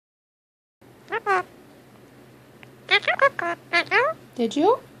Did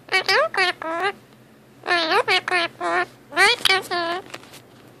you?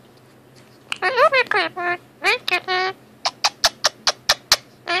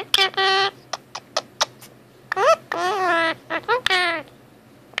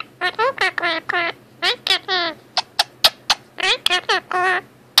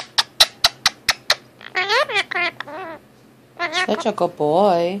 Such a good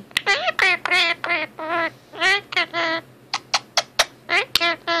boy.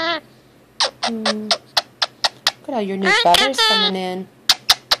 Look at all your new feathers coming in.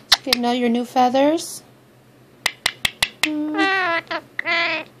 Getting all your new feathers. It's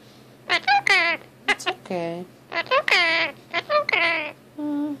okay. Look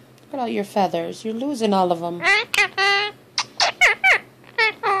at all your feathers. You're losing all of them.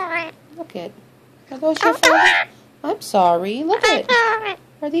 Look at. Are those your feathers? I'm sorry. Look at.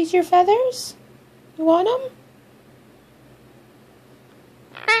 Are these your feathers? You want them?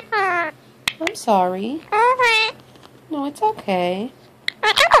 I'm sorry. No, it's okay.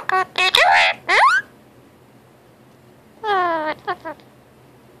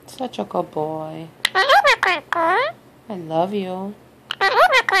 Such a good boy. I love you.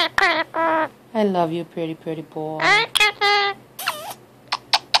 I love you, pretty, pretty boy.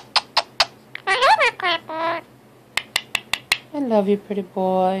 I love you, pretty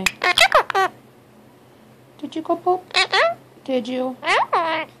boy. Did you go poop? Did you?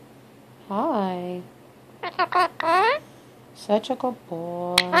 Hi. Such a good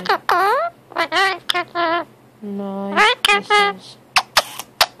boy. Nice kisses.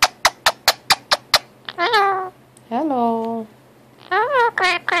 Hello. Hello.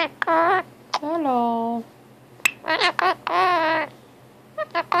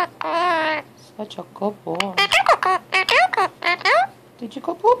 Such a good boy. Did you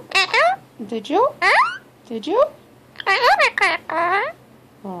go poop? Did you? Did you?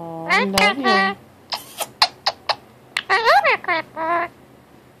 Oh, I love you.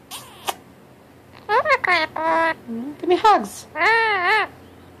 Give me hugs.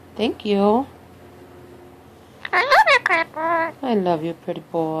 Thank you. I love you, pretty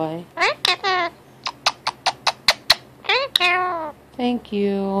boy. Thank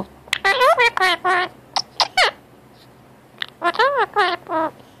you. What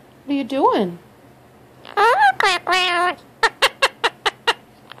are you doing?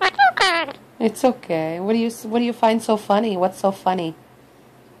 It's okay. What do you find so funny? What's so funny?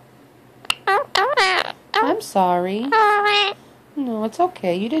 I'm sorry. No, it's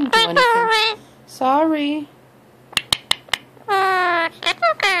okay. You didn't do anything. Sorry.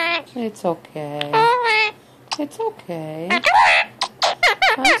 It's okay. It's okay.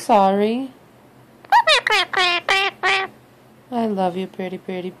 I'm sorry. I love you, pretty,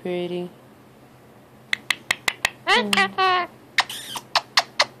 pretty, pretty.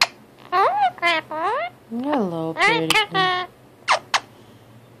 Hello, pretty.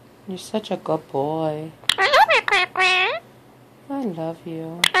 You're such a good boy. I love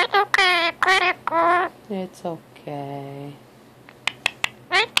you. It's okay.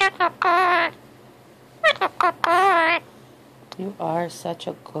 You are such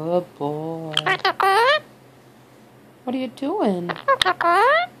a good boy. What are you doing?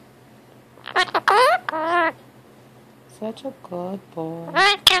 Such a good boy.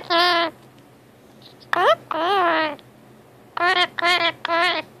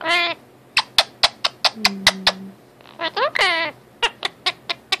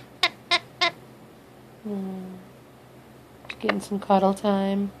 Getting some cuddle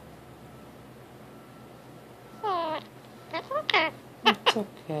time. It's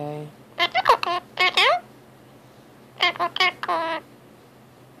okay.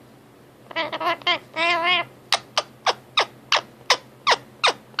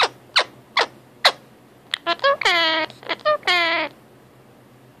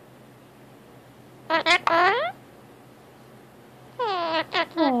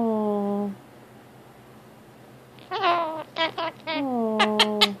 Oh.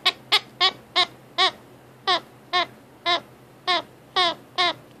 Oh.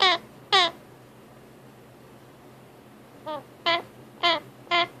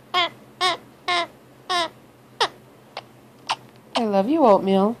 I love you,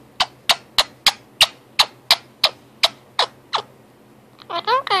 Oatmeal.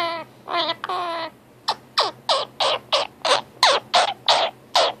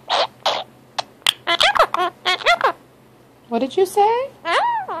 What did you say?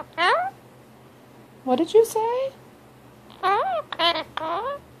 What did you say?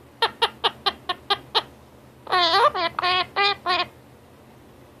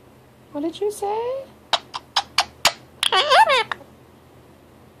 What did you say?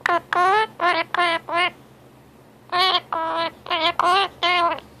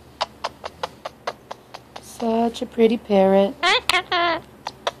 Such a pretty parrot.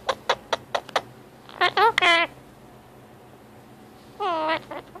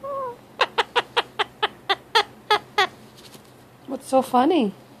 What's so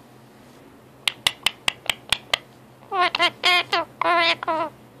funny?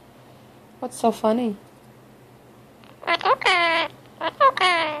 What's so funny?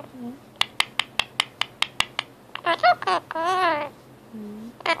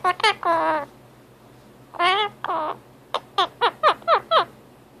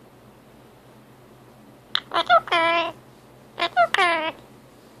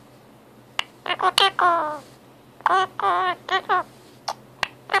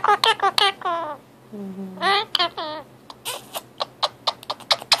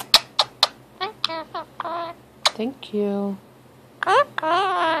 Thank you.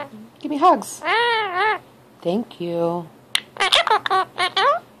 Give me hugs. Thank you.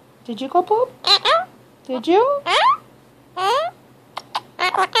 Did you go poop? Did you?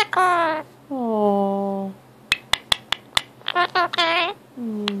 Oh.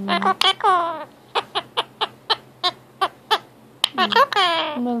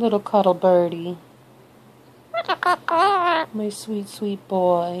 My little cuddle birdie. My sweet, sweet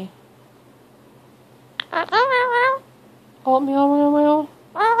boy. Oatmeal, meow, meow.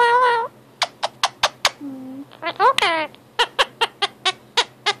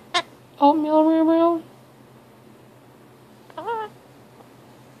 Oatmeal, meow, meow.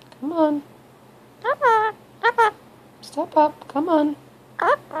 Come on. Step up. Come on.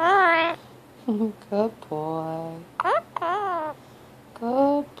 Good boy. Good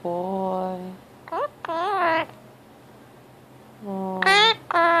boy. Oh.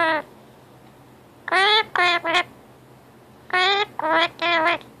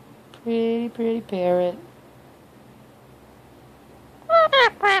 Pretty, pretty parrot.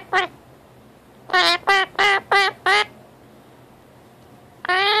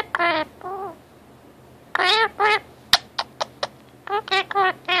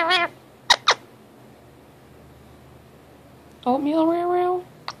 Oatmeal, meow, meow.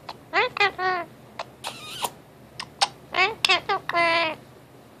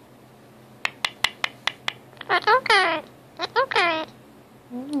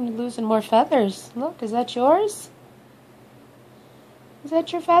 You're losing more feathers. Look, is that yours? Is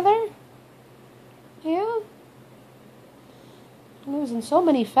that your feather? Yeah? You're losing so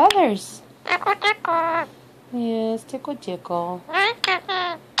many feathers. Yes, tickle, tickle.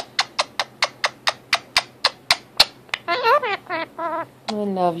 I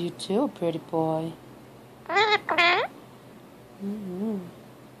love you too, pretty boy. Mm-hmm.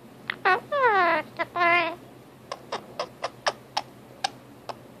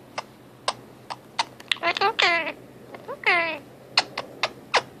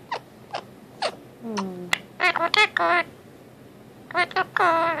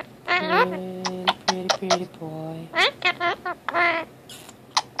 Pretty, pretty boy.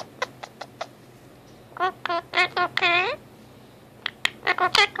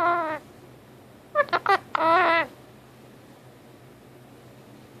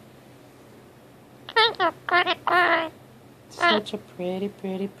 Such a pretty,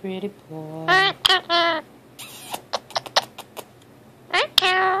 pretty, pretty boy.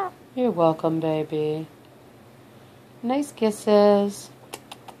 You're welcome, baby. Nice kisses.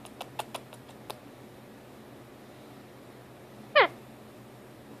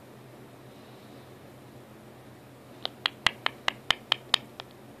 Aww.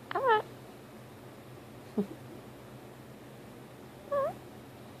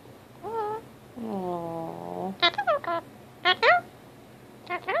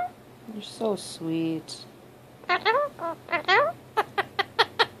 You're so sweet.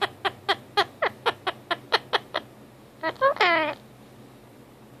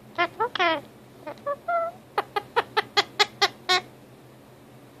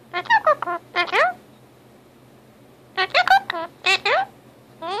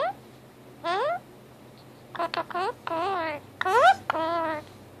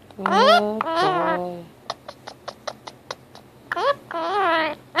 Good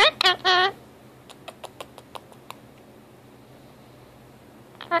boy.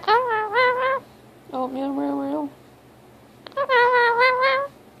 Oatmeal, meow, meow.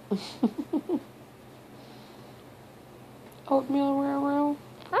 Oatmeal, meow, meow.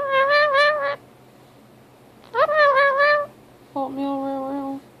 Oatmeal, meow,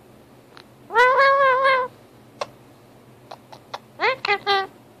 meow.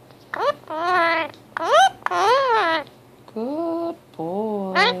 Good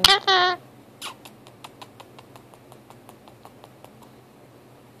boy.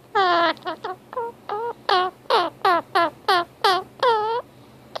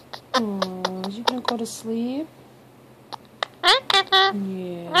 to sleep?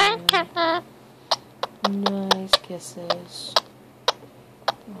 Yeah. Nice kisses.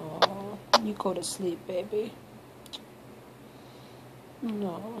 Oh, you go to sleep, baby.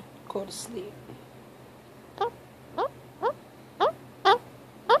 No, go to sleep.